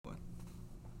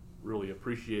really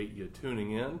appreciate you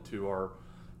tuning in to our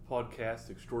podcast,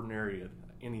 Extraordinary at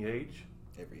Any Age.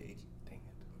 Every age. Dang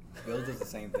it. Bill does the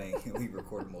same thing. We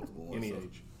record multiple ones. Any so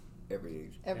age. Every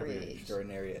age. Every age.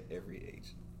 Extraordinary at every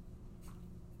age.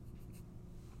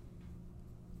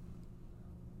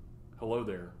 Hello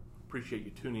there. Appreciate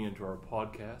you tuning into our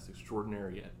podcast,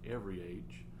 Extraordinary at Every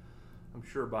Age. I'm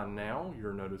sure by now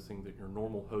you're noticing that your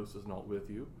normal host is not with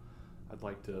you. I'd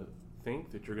like to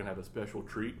think that you're going to have a special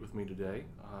treat with me today.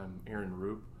 I'm Aaron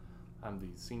Roop. I'm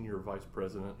the Senior Vice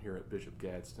President here at Bishop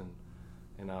Gadsden,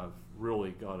 and I've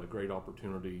really got a great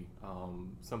opportunity.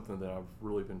 Something that I've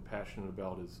really been passionate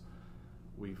about is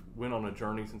we've went on a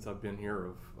journey since I've been here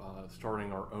of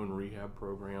starting our own rehab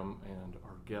program, and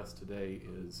our guest today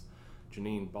is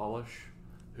Janine Balish,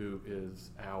 who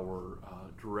is our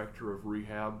Director of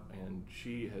Rehab, and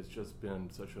she has just been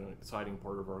such an exciting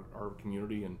part of our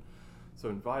community, and so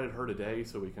invited her today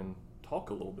so we can talk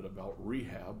a little bit about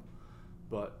rehab.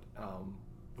 But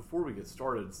before we get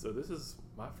started, so this is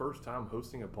my first time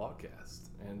hosting a podcast,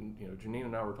 and Janine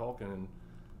and I were talking,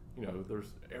 and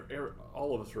there's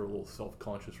all of us are a little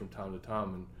self-conscious from time to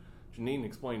time, and Janine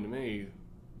explained to me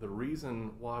the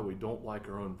reason why we don't like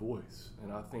our own voice,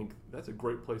 and I think that's a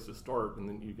great place to start, and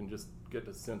then you can just get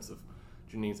a sense of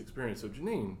Janine's experience. So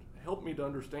Janine, help me to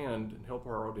understand and help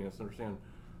our audience understand,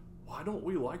 why don't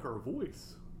we like our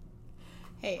voice?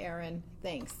 Hey, Aaron,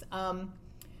 thanks.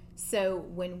 So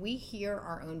when we hear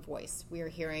our own voice, we are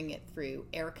hearing it through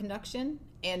air conduction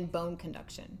and bone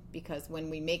conduction, because when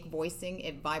we make voicing,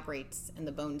 it vibrates and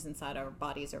the bones inside our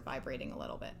bodies are vibrating a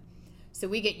little bit. So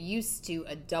we get used to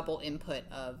a double input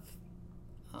of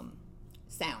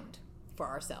sound for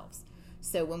ourselves.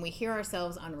 So when we hear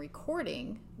ourselves on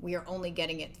recording, we are only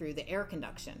getting it through the air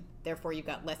conduction. Therefore, you've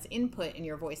got less input and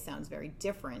your voice sounds very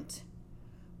different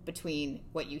between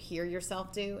what you hear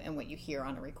yourself do and what you hear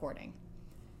on a recording.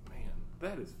 Man,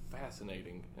 that is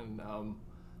fascinating. And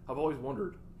I've always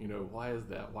wondered, why is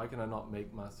that? Why can I not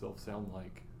make myself sound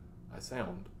like I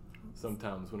sound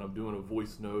sometimes when I'm doing a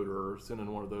voice note or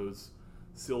sending one of those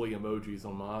silly emojis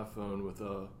on my iPhone with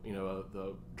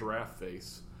the giraffe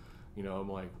face? I'm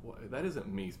like, that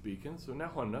isn't me speaking. So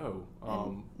now I know.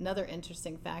 Another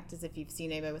interesting fact is if you've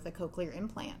seen anybody with a cochlear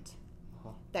implant,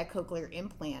 that cochlear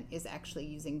implant is actually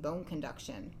using bone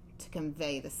conduction to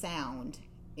convey the sound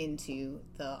into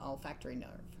the olfactory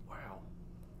nerve. Wow.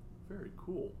 Very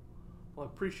cool. Well, I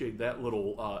appreciate that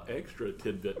little extra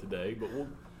tidbit today, but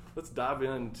let's dive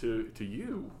into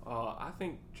you. I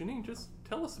think, Janine, just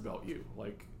tell us about you,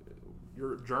 like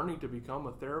your journey to become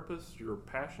a therapist, your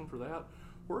passion for that.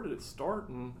 Where did it start,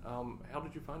 and how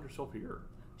did you find yourself here?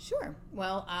 Sure.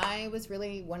 Well, I was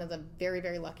really one of the very,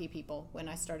 very lucky people. When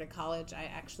I started college, I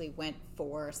actually went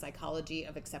for psychology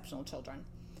of exceptional children.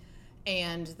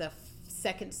 And the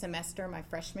second semester, my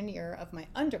freshman year of my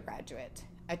undergraduate,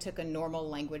 I took a normal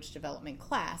language development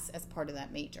class as part of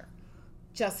that major.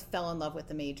 Just fell in love with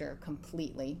the major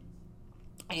completely.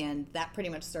 And that pretty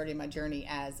much started my journey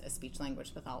as a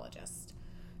speech-language pathologist.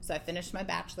 So I finished my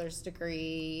bachelor's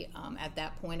degree. At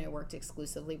that point, I worked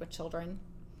exclusively with children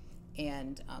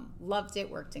and loved it,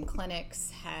 worked in clinics,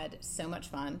 had so much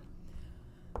fun.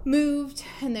 Moved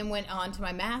and then went on to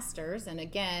my master's, and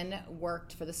again,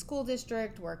 worked for the school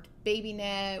district, worked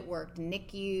BabyNet, worked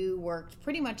NICU, worked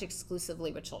pretty much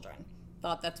exclusively with children.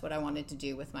 Thought that's what I wanted to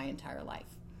do with my entire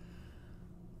life.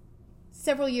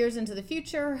 Several years into the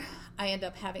future, I end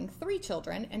up having 3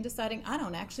 children and deciding I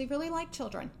don't actually really like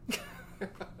children.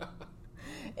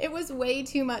 It was way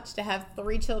too much to have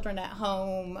 3 children at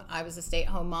home. I was a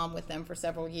stay-at-home mom with them for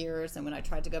several years, and when I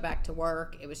tried to go back to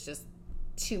work, it was just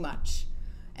too much.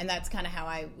 And that's kind of how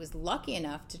I was lucky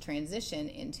enough to transition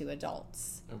into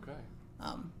adults. Okay.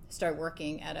 Started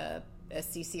working at a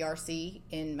CCRC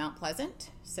in Mount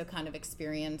Pleasant, so kind of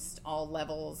experienced all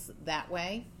levels that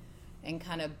way, and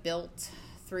kind of built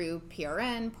through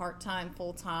PRN, part-time,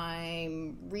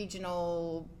 full-time,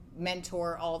 regional,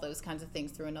 mentor, all those kinds of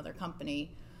things through another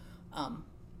company,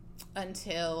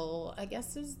 until I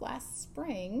guess it was last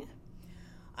spring.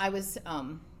 I was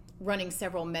running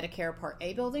several Medicare Part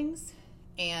A buildings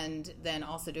and then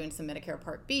also doing some Medicare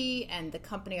Part B, and the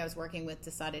company I was working with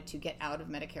decided to get out of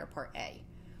Medicare Part A,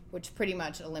 which pretty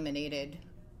much eliminated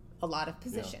a lot of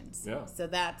positions. Yeah. So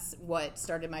that's what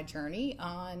started my journey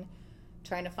on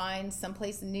trying to find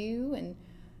someplace new. And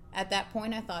at that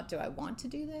point, I thought, do I want to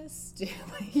do this? Do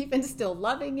I even still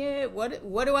loving it? What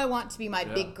do I want to be my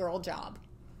big girl job?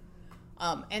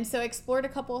 And so I explored a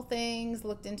couple of things,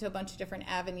 looked into a bunch of different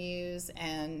avenues,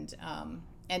 and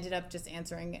ended up just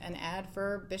answering an ad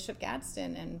for Bishop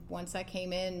Gadsden. And once I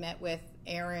came in, met with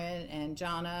Aaron and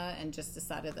Jonna, and just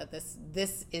decided that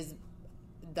this is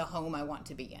the home I want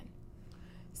to be in.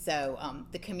 So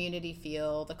the community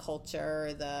feel, the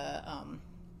culture, the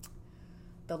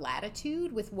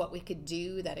latitude with what we could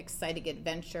do, that exciting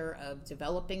adventure of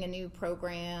developing a new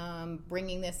program,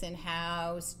 bringing this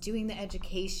in-house, doing the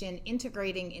education,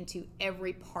 integrating into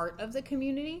every part of the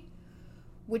community,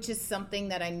 which is something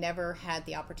that I never had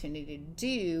the opportunity to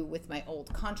do with my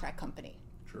old contract company.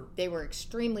 Sure. They were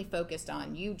extremely focused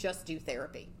on, you just do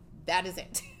therapy. That is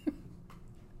it.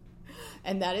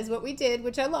 And that is what we did,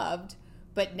 which I loved.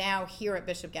 But now here at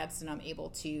Bishop Gadsden, I'm able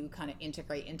to kind of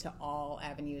integrate into all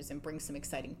avenues and bring some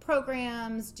exciting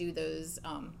programs, do those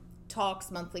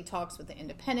talks, monthly talks with the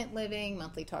independent living,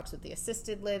 monthly talks with the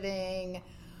assisted living,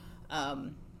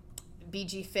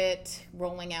 BG Fit,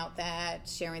 rolling out that,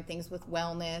 sharing things with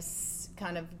wellness,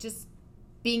 kind of just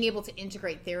being able to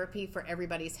integrate therapy for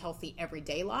everybody's healthy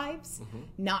everyday lives,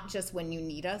 not just when you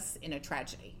need us in a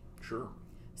tragedy. Sure.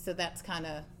 So that's kind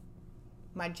of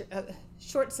my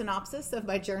short synopsis of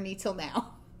my journey till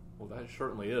now. Well, that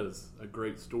certainly is a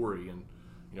great story, and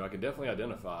I can definitely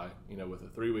identify. With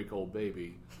a 3-week-old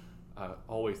baby, I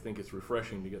always think it's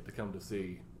refreshing to get to come to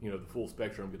see the full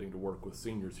spectrum, getting to work with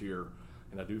seniors here,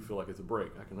 and I do feel like it's a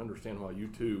break. I can understand why you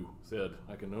too said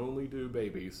I can only do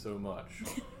babies so much,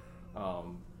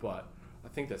 but I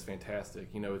think that's fantastic.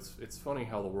 It's funny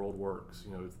how the world works.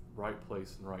 Right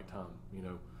place and right time.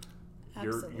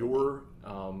 Absolutely. Your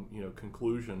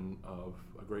conclusion of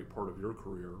a great part of your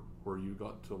career where you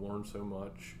got to learn so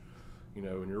much, in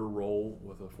your role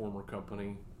with a former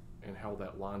company, and how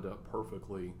that lined up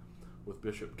perfectly with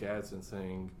Bishop Gadsden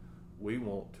saying, we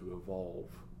want to evolve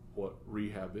what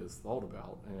rehab is thought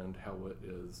about and how it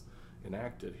is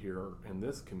enacted here in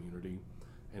this community.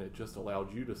 And it just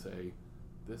allowed you to say,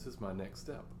 this is my next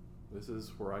step. This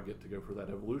is where I get to go for that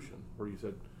evolution, where you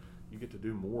said you get to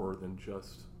do more than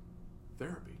just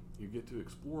therapy. You get to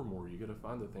explore more. You get to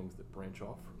find the things that branch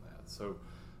off from that. So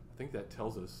I think that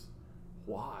tells us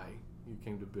why you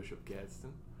came to Bishop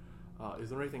Gadsden.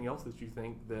 Is there anything else that you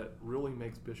think that really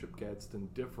makes Bishop Gadsden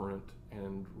different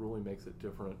and really makes it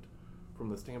different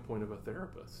from the standpoint of a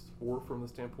therapist or from the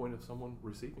standpoint of someone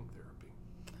receiving therapy?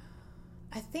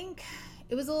 I think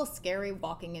it was a little scary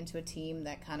walking into a team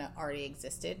that kind of already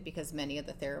existed, because many of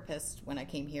the therapists, when I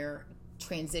came here,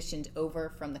 transitioned over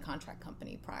from the contract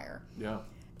company prior. Yeah.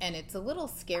 And it's a little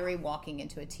scary walking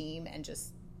into a team and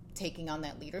just taking on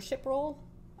that leadership role,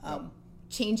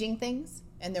 changing things.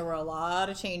 And there were a lot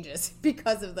of changes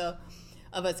because of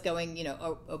us going,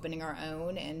 opening our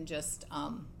own, and just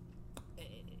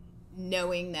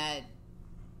knowing that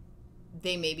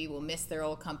they maybe will miss their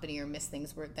old company or miss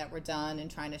things that were done, and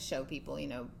trying to show people,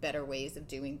 better ways of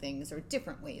doing things or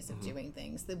different ways of doing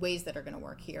things, the ways that are going to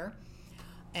work here.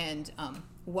 And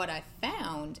what I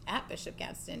found at Bishop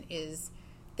Gadsden is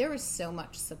there is so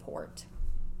much support.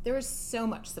 There is so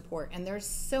much support, and there's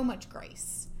so much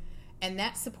grace. And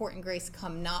that support and grace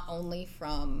come not only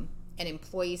from an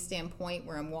employee standpoint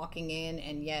where I'm walking in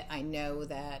and yet I know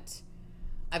that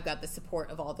I've got the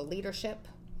support of all the leadership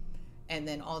and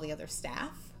then all the other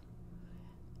staff,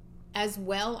 as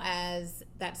well as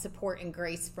that support and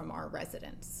grace from our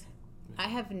residents. I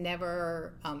have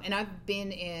never, and I've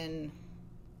been in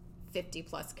 50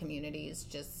 plus communities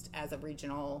just as a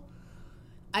regional,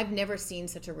 I've never seen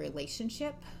such a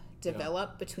relationship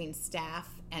develop between staff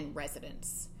and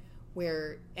residents,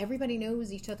 where everybody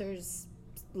knows each other's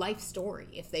life story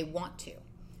if they want to.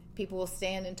 People will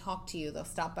stand and talk to you. They'll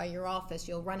stop by your office.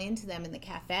 You'll run into them in the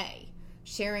cafe.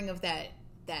 Sharing of that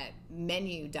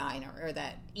menu diner or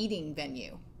that eating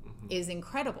venue is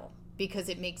incredible, because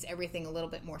it makes everything a little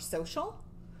bit more social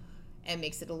and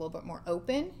makes it a little bit more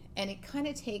open. And it kind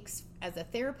of takes, as a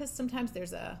therapist, sometimes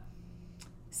there's a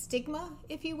stigma,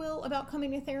 if you will, about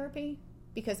coming to therapy,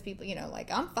 because people,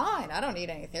 I'm fine. I don't need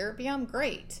any therapy. I'm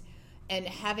great. And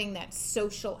having that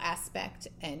social aspect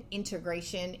and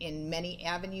integration in many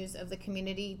avenues of the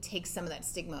community takes some of that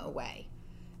stigma away.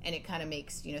 And it kind of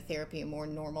makes, therapy a more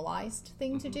normalized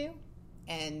thing to do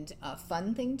and a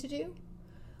fun thing to do.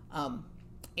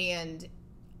 And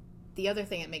the other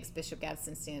thing that makes Bishop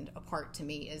Gadsden stand apart to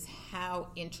me is how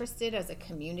interested as a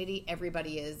community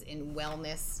everybody is in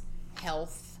wellness,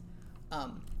 health.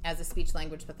 As a speech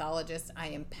language pathologist, I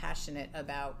am passionate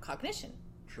about cognition.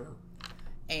 Sure.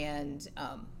 And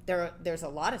there's a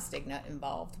lot of stigma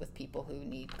involved with people who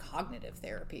need cognitive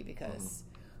therapy because,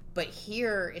 but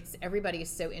here everybody is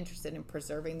so interested in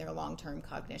preserving their long-term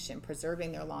cognition,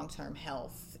 preserving their long-term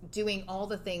health, doing all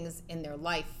the things in their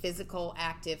life, physical,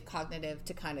 active, cognitive,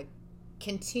 to kind of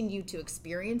continue to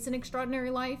experience an extraordinary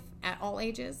life at all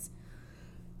ages.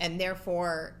 And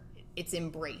therefore, it's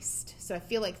embraced. So I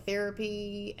feel like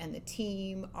therapy and the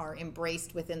team are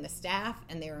embraced within the staff,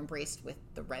 and they're embraced with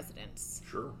the residents.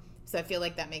 Sure. So I feel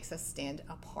like that makes us stand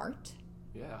apart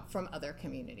Yeah. from other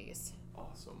communities.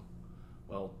 Awesome.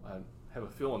 Well, I have a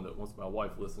feeling that once my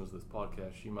wife listens to this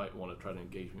podcast, she might want to try to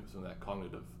engage me with some of that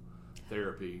cognitive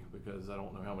therapy, because I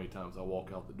don't know how many times I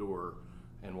walk out the door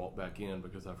and walk back in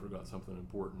because I forgot something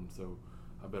important. So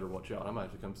I better watch out. I might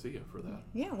have to come see you for that.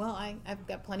 Yeah, well, I've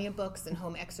got plenty of books and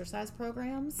home exercise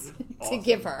programs to Awesome.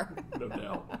 give her. No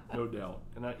doubt. No doubt.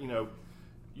 And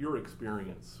your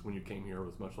experience when you came here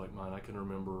was much like mine. I can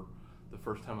remember the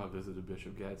first time I visited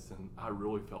Bishop Gadsden, I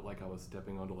really felt like I was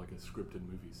stepping onto like a scripted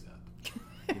movie set.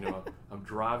 I'm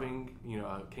driving,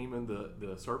 I came in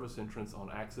the service entrance on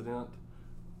accident.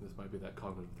 This might be that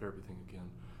cognitive therapy thing again.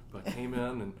 But I came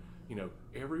in and,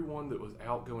 everyone that was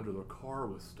out going to their car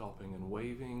was stopping and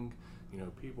waving.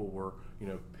 People were,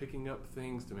 picking up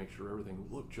things to make sure everything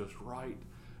looked just right.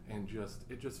 And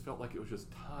it just felt like it was just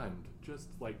timed, just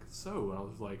like so. And I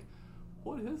was like,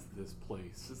 what is this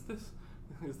place?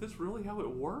 Is this really how it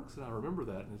works? And I remember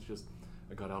that. And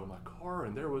I got out of my car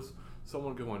and there was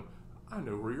someone going, I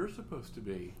know where you're supposed to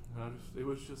be. And it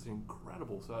was just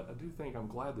incredible. So I do think I'm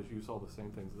glad that you saw the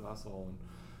same things that I saw. And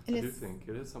I do think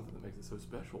it is something that makes it so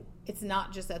special. It's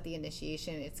not just at the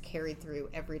initiation, it's carried through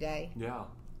every day. Yeah.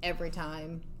 Every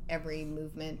time, every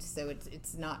movement. So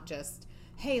it's not just,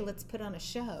 hey, let's put on a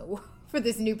show for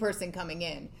this new person coming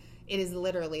in. It is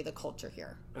literally the culture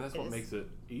here. And that's what makes it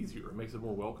easier. It makes it a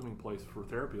more welcoming place for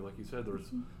therapy. Like you said,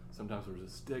 sometimes there's a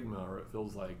stigma, or it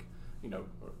feels like,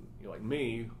 like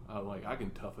me, I can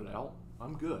tough it out.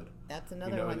 I'm good. That's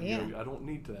another one, yeah. I don't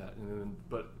need that.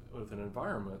 But with an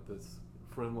environment that's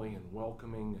friendly and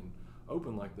welcoming and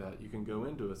open like that, you can go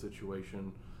into a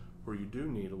situation where you do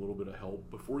need a little bit of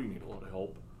help before you need a lot of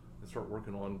help and start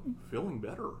working on feeling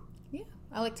better. Yeah.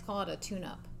 I like to call it a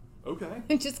tune-up. Okay.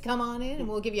 Just come on in and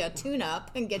we'll give you a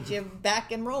tune-up and get you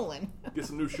back and rolling. Get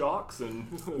some new shocks and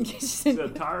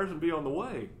set tires and be on the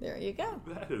way. There you go.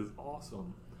 That is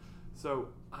awesome. So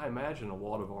I imagine a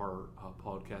lot of our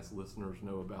podcast listeners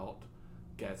know about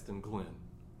Gadsden Glen.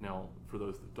 Now, for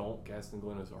those that don't, Gadsden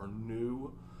Glen is our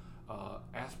new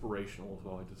aspirational, is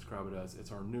what I describe it as.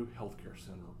 It's our new healthcare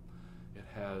center. It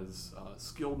has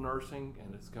skilled nursing,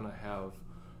 and it's going to have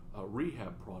a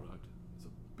rehab product. It's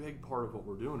a big part of what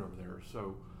we're doing over there.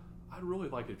 So I'd really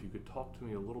like it if you could talk to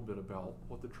me a little bit about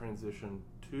what the transition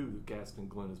to Gadsden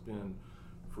Glen has been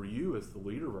for you as the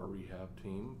leader of our rehab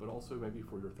team, but also maybe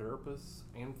for your therapists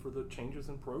and for the changes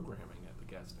in programming at the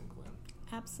Gadsden Glen.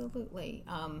 Absolutely.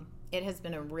 It has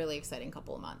been a really exciting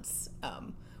couple of months.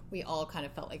 We all kind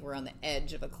of felt like we're on the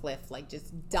edge of a cliff, like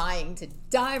just dying to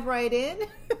dive right in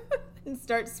and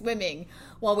start swimming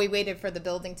while we waited for the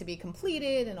building to be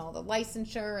completed and all the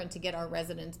licensure and to get our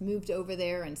residents moved over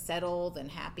there and settled and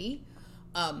happy.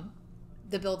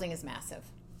 The building is massive.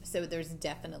 So there's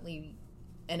definitely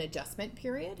an adjustment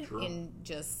period in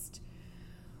just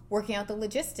working out the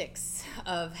logistics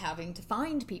of having to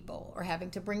find people or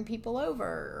having to bring people over,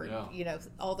 or,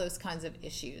 all those kinds of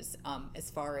issues,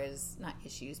 as far as, not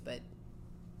issues, but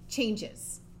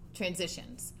changes,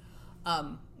 transitions.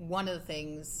 One of the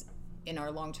things in our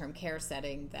long-term care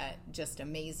setting that just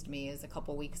amazed me is a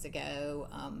couple weeks ago,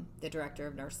 the director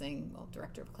of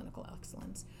clinical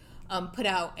excellence, put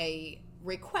out a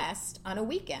request on a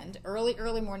weekend,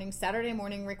 early morning, Saturday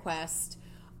morning request.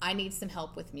 I need some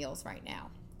help with meals right now.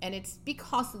 And it's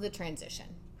because of the transition,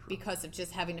 because of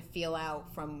just having to feel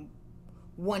out from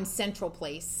one central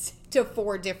place to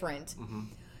 4 different. Mm-hmm.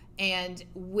 And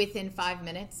within 5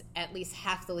 minutes, at least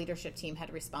half the leadership team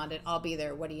had responded, I'll be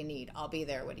there, what do you need? I'll be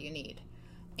there, what do you need?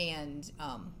 And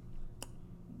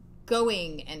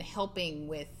going and helping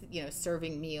with,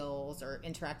 serving meals or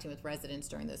interacting with residents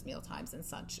during those meal times and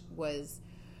such was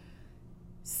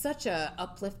such a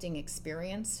uplifting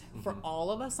experience for all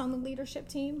of us on the leadership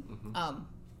team.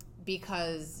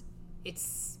 Because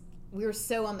we were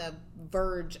so on the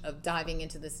verge of diving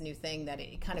into this new thing that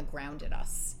it kind of grounded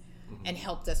us and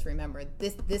helped us remember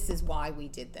this is why we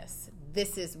did this.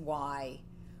 This is why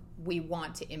we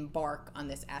want to embark on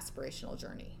this aspirational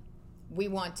journey. We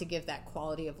want to give that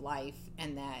quality of life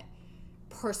and that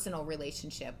personal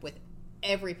relationship with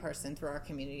every person through our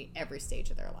community, every stage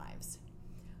of their lives.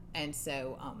 And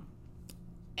so,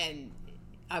 and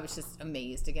I was just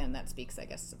amazed. Again, that speaks, I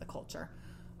guess, to the culture.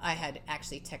 I had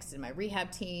actually texted my rehab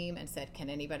team and said,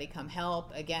 can anybody come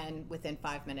help? Again, within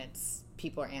 5 minutes,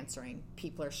 people are answering.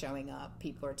 People are showing up.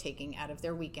 People are taking out of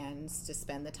their weekends to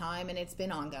spend the time, and it's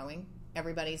been ongoing.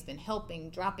 Everybody's been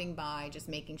helping, dropping by, just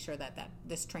making sure that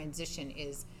this transition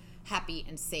is happy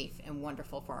and safe and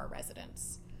wonderful for our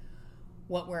residents.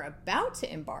 What we're about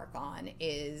to embark on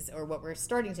or what we're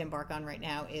starting to embark on right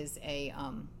now is a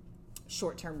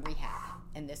short-term rehab.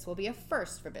 And this will be a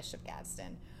first for Bishop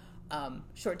Gadsden.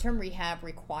 Short-term rehab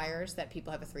requires that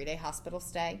people have a 3-day hospital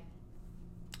stay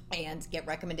and get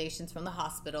recommendations from the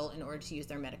hospital in order to use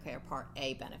their Medicare Part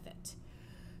A benefit.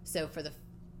 So for the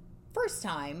first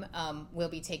time, we'll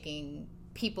be taking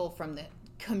people from the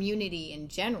community in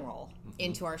general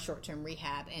into our short-term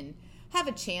rehab and have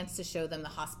a chance to show them the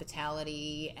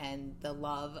hospitality and the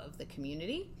love of the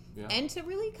community, and to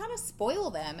really kind of spoil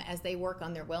them as they work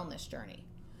on their wellness journey.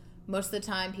 Most of the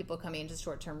time, people coming into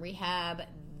short-term rehab,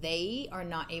 they are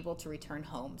not able to return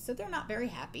home, so they're not very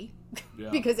happy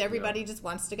because everybody just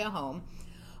wants to go home.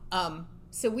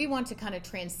 So we want to kind of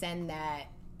transcend that,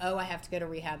 oh, I have to go to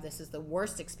rehab, this is the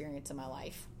worst experience of my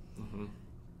life,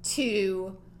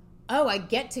 to, oh, I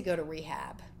get to go to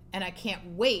rehab, and I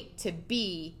can't wait to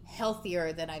be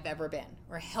healthier than I've ever been,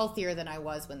 or healthier than I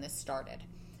was when this started.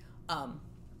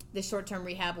 The short-term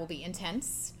rehab will be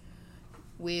intense.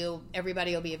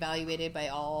 Everybody will be evaluated by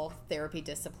all therapy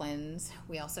disciplines.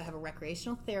 We also have a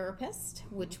recreational therapist,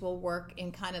 which will work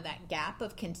in kind of that gap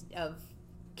of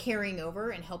carrying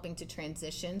over and helping to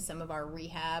transition some of our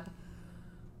rehab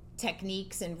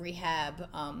techniques and rehab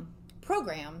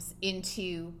programs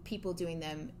into people doing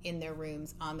them in their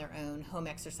rooms on their own, home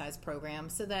exercise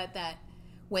programs, so that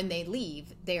when they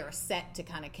leave, they are set to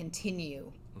kind of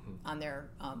continue on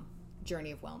their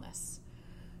journey of wellness.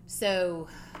 So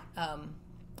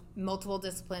multiple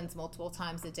disciplines, multiple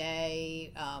times a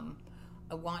day.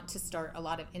 I want to start a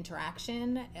lot of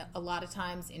interaction. A lot of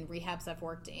times in rehabs I've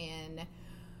worked in,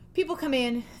 people come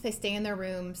in, they stay in their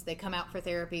rooms, they come out for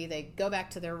therapy, they go back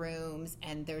to their rooms,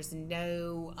 and there's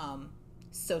no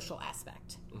social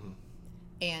aspect.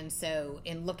 And so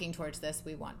in looking towards this,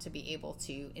 we want to be able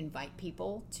to invite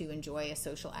people to enjoy a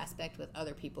social aspect with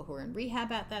other people who are in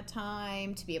rehab at that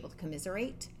time, to be able to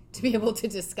commiserate, to be able to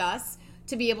discuss,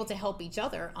 to be able to help each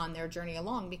other on their journey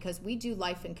along, because we do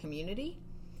life in community,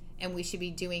 and we should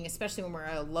be doing, especially when we're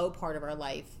at a low part of our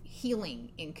life,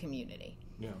 healing in community.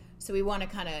 So we want to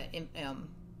kind of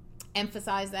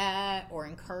emphasize that or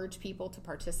encourage people to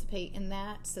participate in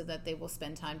that, so that they will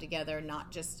spend time together,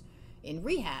 not just in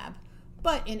rehab,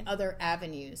 but in other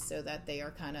avenues, so that they are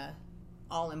kind of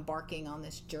all embarking on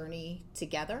this journey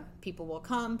together. People will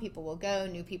come, people will go,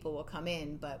 new people will come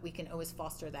in, but we can always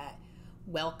foster that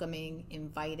welcoming,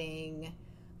 inviting,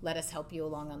 let us help you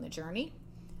along on the journey.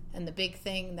 And the big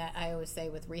thing that I always say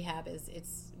with rehab is,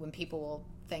 it's when people will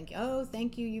think, oh,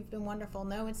 thank you, you've been wonderful.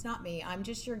 No, it's not me. I'm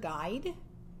just your guide.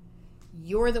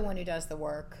 You're the one who does the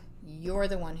work. You're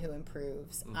the one who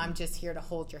improves. I'm just here to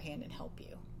hold your hand and help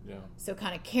you. So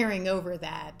kind of carrying over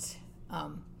that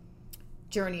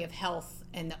journey of health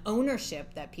and the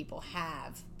ownership that people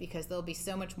have, because they'll be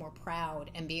so much more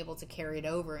proud and be able to carry it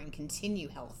over and continue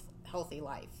healthy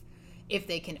life if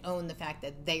they can own the fact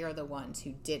that they are the ones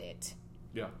who did it.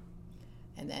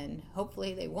 And then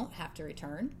hopefully they won't have to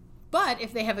return. But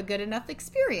if they have a good enough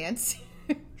experience,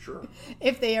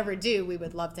 if they ever do, we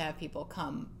would love to have people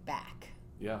come back.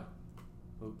 They'll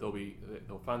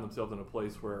find themselves in a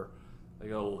place where they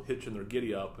got a little hitch in their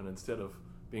giddy up, and instead of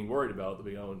being worried about it, they'll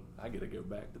be going, I got to go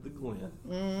back to the Glen.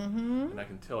 And I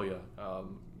can tell you,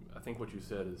 I think what you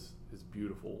said is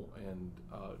beautiful and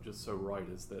just so right,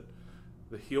 is that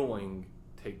the healing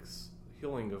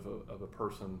of a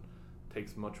person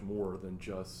takes much more than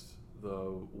just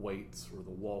the weights or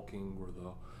the walking or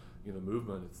the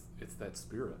movement. It's that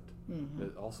spirit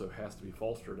that also has to be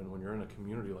fostered. And when you're in a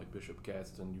community like Bishop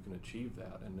Gadsden, you can achieve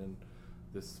that. And then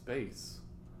this space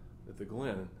at the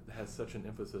Glen has such an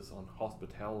emphasis on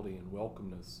hospitality and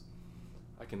welcomeness.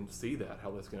 I can see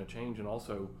how that's going to change, and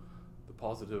also the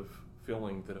positive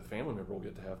feeling that a family member will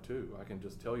get to have too. I can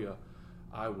just tell you,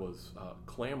 I was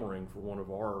clamoring for one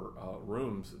of our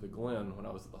rooms at the Glen when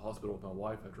I was at the hospital with my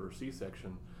wife after her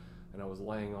C-section, and I was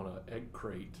laying on an egg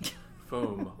crate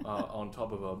foam on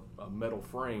top of a metal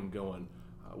frame going,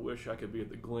 I wish I could be at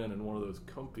the Glen in one of those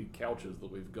comfy couches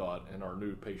that we've got in our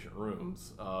new patient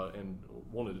rooms, and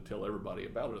wanted to tell everybody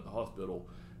about it at the hospital.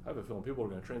 I have a feeling people are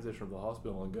going to transition from the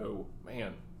hospital and go,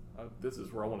 man, this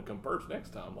is where I want to come first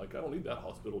next time. Like, I don't need that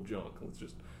hospital junk. Let's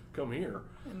just come here.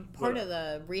 And part of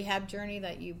the rehab journey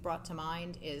that you brought to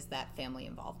mind is that family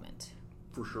involvement.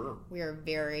 For sure. We are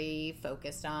very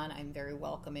focused on, I'm very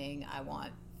welcoming. I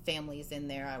want families in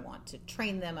there. I want to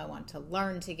train them. I want to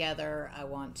learn together. I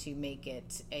want to make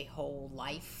it a whole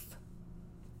life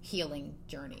healing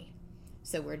journey.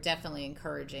 So we're definitely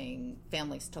encouraging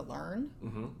families to learn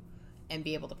and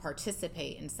be able to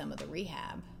participate in some of the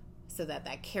rehab, so that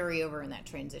carryover and that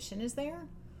transition is there.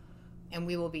 And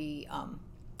we will be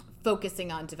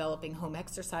focusing on developing home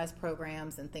exercise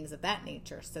programs and things of that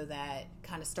nature, so that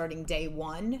kind of starting day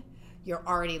one, you're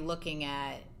already looking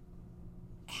at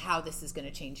how this is going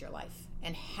to change your life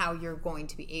and how you're going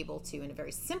to be able to, in a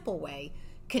very simple way,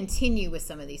 continue with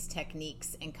some of these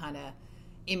techniques and kind of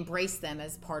embrace them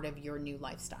as part of your new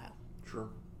lifestyle. Sure.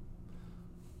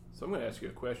 So I'm going to ask you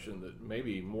a question that may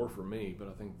be more for me, but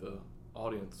I think the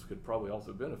audience could probably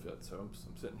also benefit. So I'm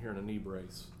sitting here in a knee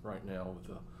brace right now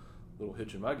with a little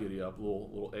hitch in my giddy up, a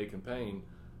little ache and pain.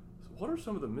 So what are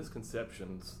some of the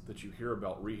misconceptions that you hear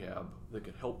about rehab that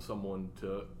could help someone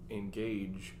to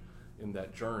engage in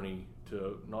that journey,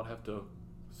 to not have to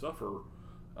suffer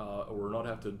or not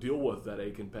have to deal with that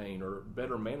ache and pain, or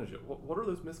better manage it? What are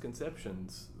those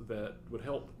misconceptions that would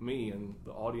help me and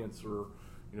the audience, or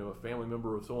a family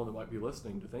member of someone that might be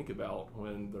listening, to think about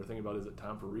when they're thinking about, is it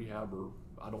time for rehab, or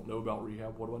I don't know about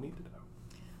rehab, what do I need to know?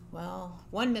 Well,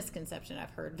 one misconception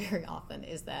I've heard very often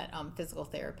is that physical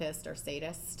therapists are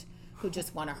sadists who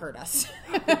just want to hurt us.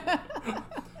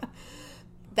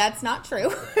 That's not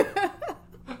true.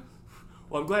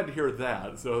 Well, I'm glad to hear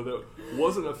that. So that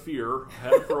wasn't a fear. I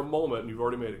had it for a moment, and you've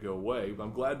already made it go away. But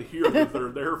I'm glad to hear that they're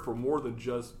there for more than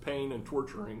just pain and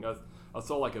torturing. I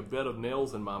saw like a bed of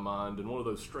nails in my mind and one of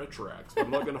those stretch racks. But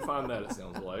I'm not going to find that, it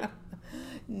sounds like.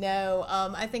 No,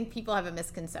 I think people have a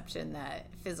misconception that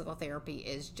physical therapy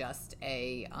is just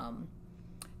a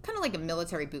kind of like a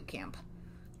military boot camp.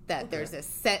 That Okay.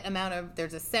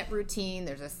 there's a set routine,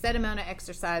 there's a set amount of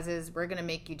exercises. We're going to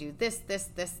make you do this,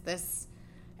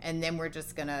 and then we're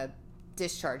just going to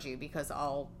discharge you because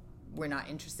we're not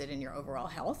interested in your overall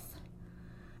health.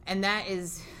 And that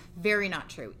is very not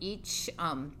true. Each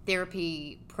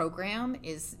therapy program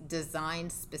is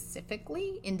designed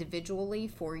specifically, individually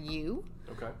for you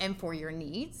Okay. and for your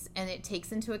needs, and it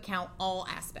takes into account all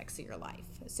aspects of your life.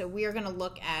 So we are going to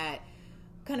look at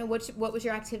kind of what was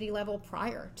your activity level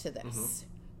prior to this,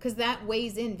 because that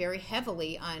weighs in very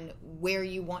heavily on where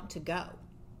you want to go.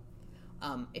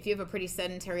 If you have a pretty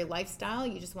sedentary lifestyle,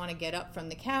 you just want to get up from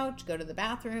the couch, go to the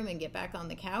bathroom, and get back on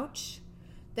the couch,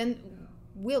 then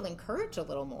we'll encourage a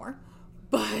little more.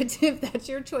 But if that's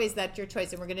your choice, that's your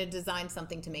choice. And we're going to design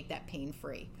something to make that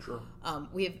pain-free. Sure.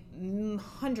 We have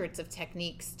hundreds of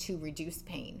techniques to reduce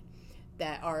pain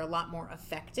that are a lot more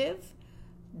effective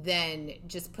than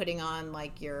just putting on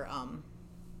like your,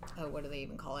 what do they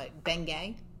even call it?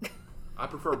 Bengay. I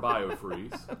prefer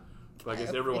BioFreeze. But I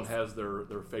guess everyone has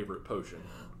their favorite potion.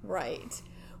 Right.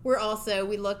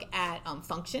 We look at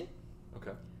function.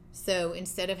 Okay. So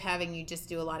instead of having you just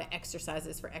do a lot of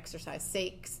exercises for exercise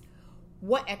sakes,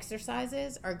 what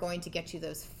exercises are going to get you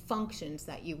those functions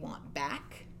that you want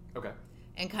back? Okay.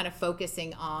 And kind of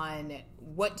focusing on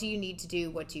what do you need to do,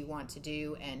 what do you want to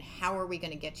do, and how are we going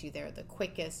to get you there the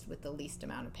quickest with the least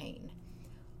amount of pain.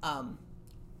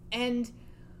 And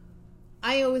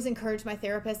I always encourage my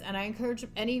therapist, and I encourage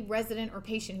any resident or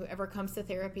patient who ever comes to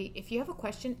therapy, if you have a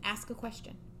question, ask a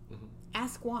question. Mm-hmm.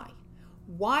 Ask why.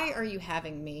 Why are you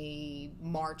having me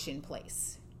march in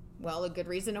place? Well, a good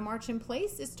reason to march in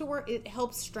place is to work. It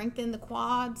helps strengthen the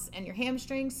quads and your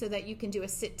hamstrings so that you can do a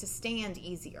sit to stand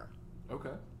easier.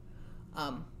 Okay.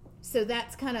 So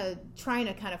that's kind of trying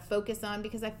to kind of focus on,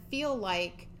 because I feel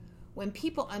like when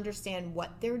people understand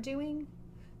what they're doing,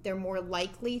 they're more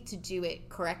likely to do it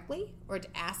correctly or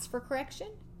to ask for correction,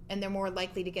 and they're more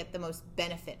likely to get the most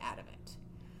benefit out of it.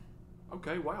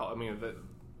 Okay, wow. I mean,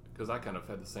 because I kind of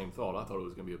had the same thought. I thought it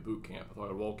was going to be a boot camp. I thought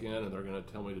I'd walk in and they're going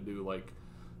to tell me to do like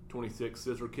 26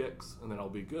 scissor kicks and then I'll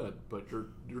be good. But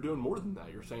you're doing more than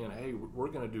that. You're saying, hey, we're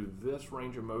going to do this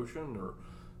range of motion or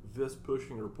this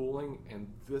pushing or pulling,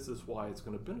 and this is why it's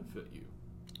going to benefit you.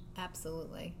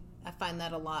 Absolutely. I find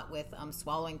that a lot with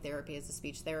swallowing therapy as a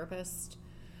speech therapist.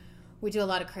 We do a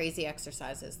lot of crazy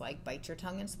exercises like bite your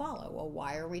tongue and swallow. Well,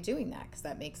 why are we doing that? Because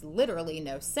that makes literally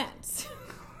no sense.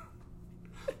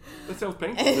 That sounds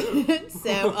painful too.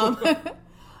 So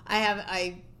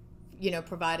I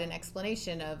provide an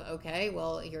explanation of, okay,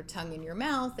 well, your tongue in your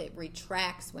mouth, it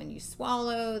retracts when you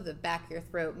swallow. The back of your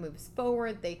throat moves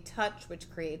forward. They touch,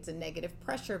 which creates a negative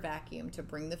pressure vacuum to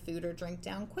bring the food or drink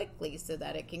down quickly so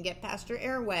that it can get past your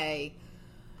airway.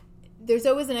 There's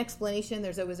always an explanation.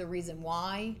 There's always a reason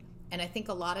why. And I think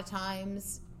a lot of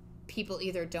times people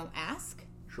either don't ask,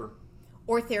 Sure,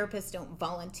 or therapists don't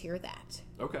volunteer that.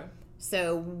 okay,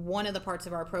 So one of the parts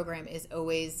of our program is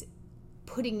always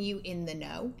putting you in the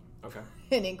know okay,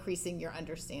 and increasing your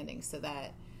understanding so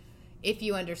that if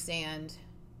you understand,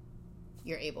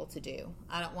 you're able to do.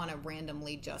 I don't want to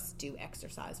randomly just do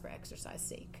exercise for exercise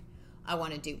sake. I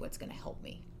want to do what's going to help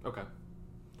me, okay.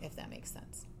 if that makes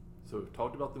sense. So we've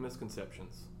talked about the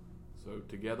misconceptions. So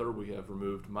together we have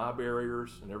removed my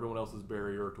barriers and everyone else's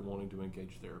barrier to wanting to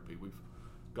engage therapy. We've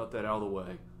got that out of the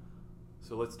way.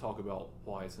 So let's talk about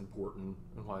why it's important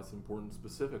and why it's important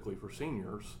specifically for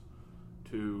seniors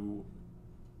to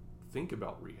think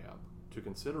about rehab, to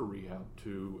consider rehab,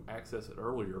 to access it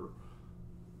earlier.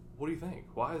 What do you think?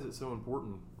 Why is it so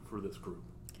important for this group?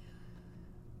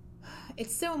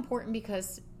 It's so important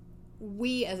because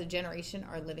we as a generation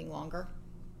are living longer.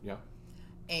 Yeah.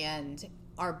 And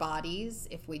our bodies,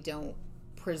 if we don't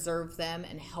preserve them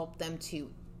and help them to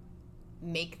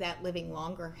make that living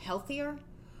longer healthier,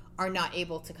 are not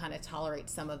able to kind of tolerate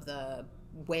some of the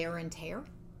wear and tear.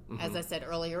 As I said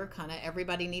earlier, kind of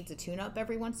everybody needs a tune-up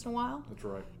every once in a while. That's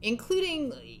right.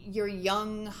 Including your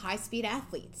young, high-speed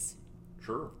athletes.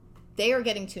 Sure. They are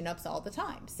getting tune-ups all the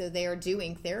time. So they are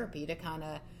doing therapy to kind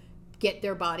of get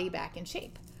their body back in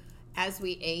shape. As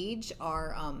we age,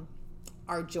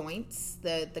 our joints,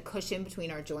 the cushion between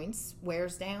our joints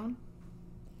wears down.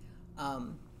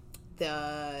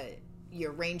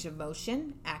 Your range of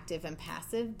motion, active and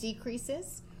passive,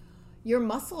 decreases. Your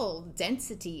muscle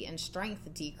density and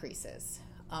strength decreases.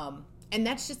 And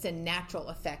that's just a natural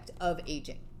effect of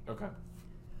aging. Okay.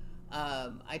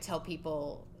 I tell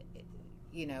people,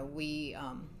 we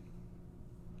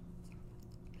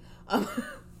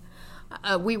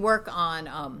we work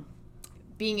on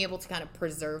being able to kind of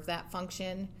preserve that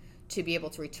function, to be able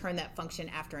to return that function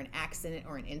after an accident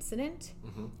or an incident,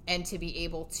 and to be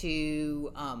able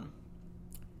to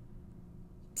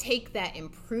take that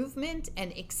improvement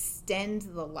and extend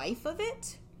the life of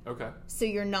it. Okay. So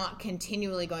you're not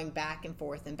continually going back and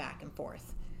forth and back and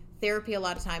forth. Therapy a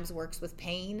lot of times works with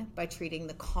pain by treating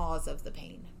the cause of the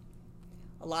pain.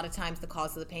 A lot of times the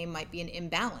cause of the pain might be an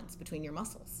imbalance between your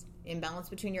muscles. Imbalance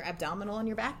between your abdominal and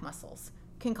your back muscles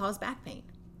can cause back pain.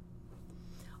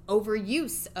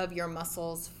 Overuse of your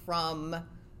muscles from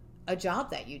a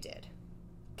job that you did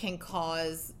can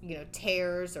cause,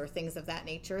 tears or things of that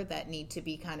nature that need to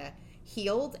be kind of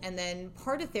healed. And then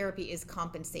part of therapy is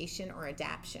compensation or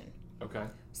adaptation. Okay.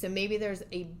 So maybe there's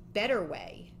a better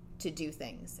way to do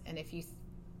things. And if you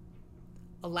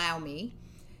allow me,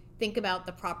 think about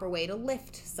the proper way to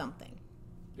lift something.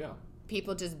 Yeah.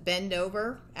 People just bend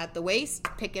over at the waist,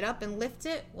 pick it up and lift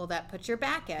it. Well, that puts your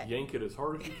back at. Yank it as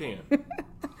hard as you can.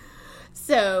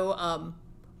 So,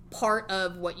 part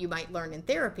of what you might learn in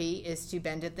therapy is to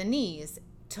bend at the knees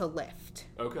to lift.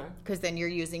 Okay. Because then you're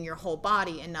using your whole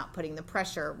body and not putting the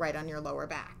pressure right on your lower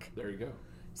back. There you go.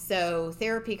 So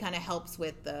therapy kind of helps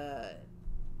with the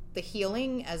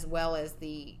healing as well as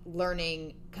the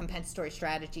learning compensatory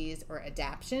strategies or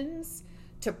adaptions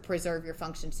to preserve your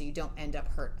function so you don't end up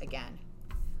hurt again.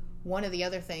 One of the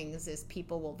other things is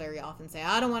people will very often say,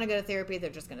 I don't want to go to therapy, they're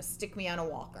just going to stick me on a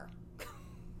walker.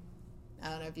 I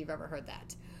don't know if you've ever heard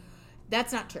that.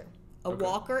 That's not true. A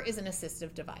walker is an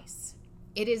assistive device.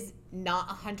 It is not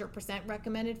 100%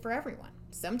 recommended for everyone.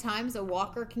 Sometimes a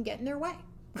walker can get in their way.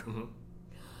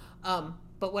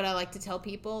 But what I like to tell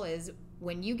people is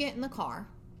when you get in the car,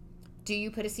 do you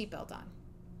put a seatbelt on?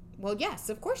 Well, yes,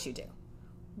 of course you do.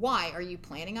 Why? Are you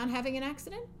planning on having an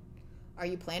accident? Are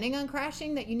you planning on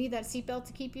crashing that you need that seatbelt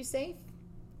to keep you safe?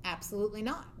 Absolutely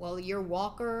not. Well, your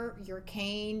walker, your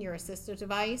cane, your assistive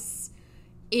device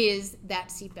is that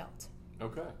seatbelt.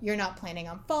 Okay. You're not planning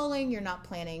on falling. You're not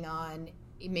planning on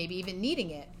maybe even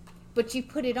needing it. But you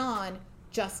put it on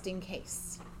just in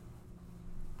case.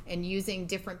 And using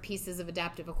different pieces of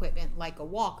adaptive equipment like a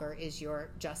walker is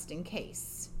your just in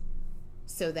case.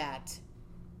 So that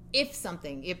if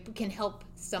something, it can help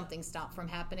something stop from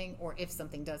happening, or if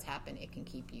something does happen, it can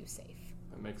keep you safe.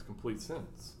 That makes complete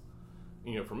sense.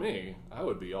 For me, I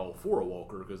would be all for a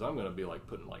walker because I'm going to be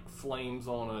putting flames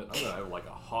on it. I'm going to have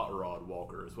a hot rod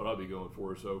walker is what I'd be going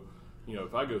for. So,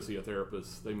 if I go see a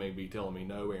therapist, they may be telling me,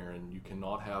 no, Aaron, you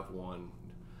cannot have one.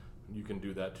 You can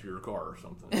do that to your car or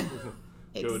something. Exactly.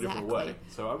 Go a different way.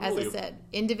 So As I said,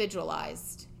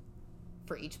 individualized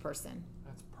for each person.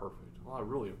 That's perfect. Well, I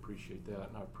really appreciate that,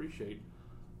 and I appreciate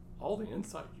all the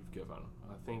insight you've given.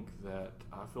 I think that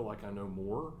I feel like I know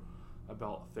more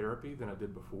about therapy than I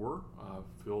did before. I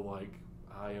feel like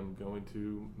I am going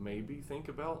to maybe think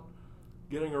about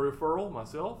getting a referral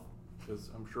myself, because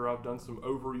I'm sure I've done some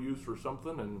overuse or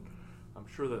something, and I'm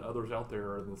sure that others out there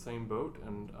are in the same boat,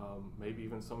 and maybe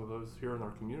even some of those here in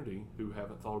our community who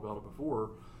haven't thought about it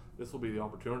before. This will be the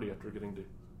opportunity after getting to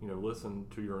listen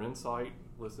to your insight,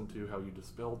 listen to how you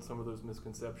dispelled some of those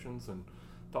misconceptions, and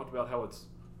talked about how it's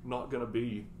not going to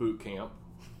be boot camp.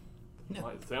 No.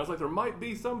 It sounds like there might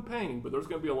be some pain, but there's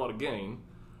going to be a lot of gain.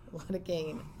 A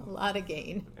lot of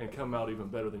gain. And come out even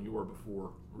better than you were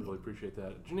before. Really appreciate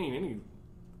that. Janine, any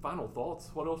final thoughts?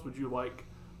 What else would you like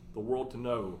the world to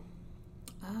know?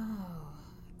 Oh,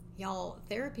 y'all,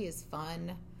 therapy is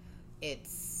fun.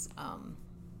 It's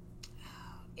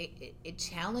it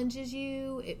challenges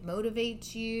you, it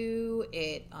motivates you,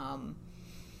 it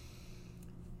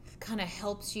kind of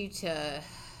helps you to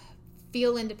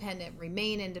feel independent,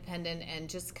 remain independent, and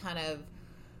just kind of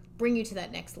bring you to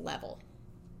that next level.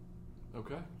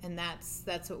 Okay. And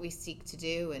that's what we seek to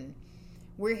do, and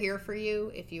we're here for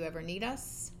you if you ever need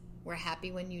us. We're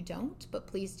happy when you don't, but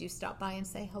please do stop by and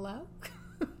say hello.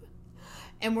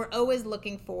 And we're always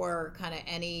looking for kind of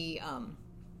any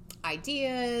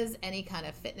ideas, any kind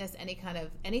of fitness,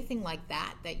 anything like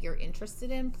that you're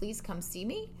interested in. Please come see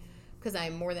me, because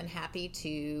I'm more than happy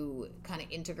to kind of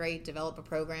integrate, develop a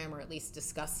program, or at least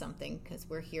discuss something, because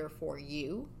we're here for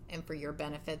you and for your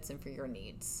benefits and for your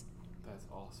needs. That's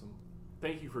awesome.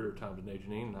 Thank you for your time today,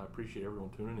 Janine, and I appreciate everyone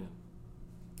tuning in.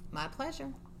 My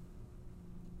pleasure.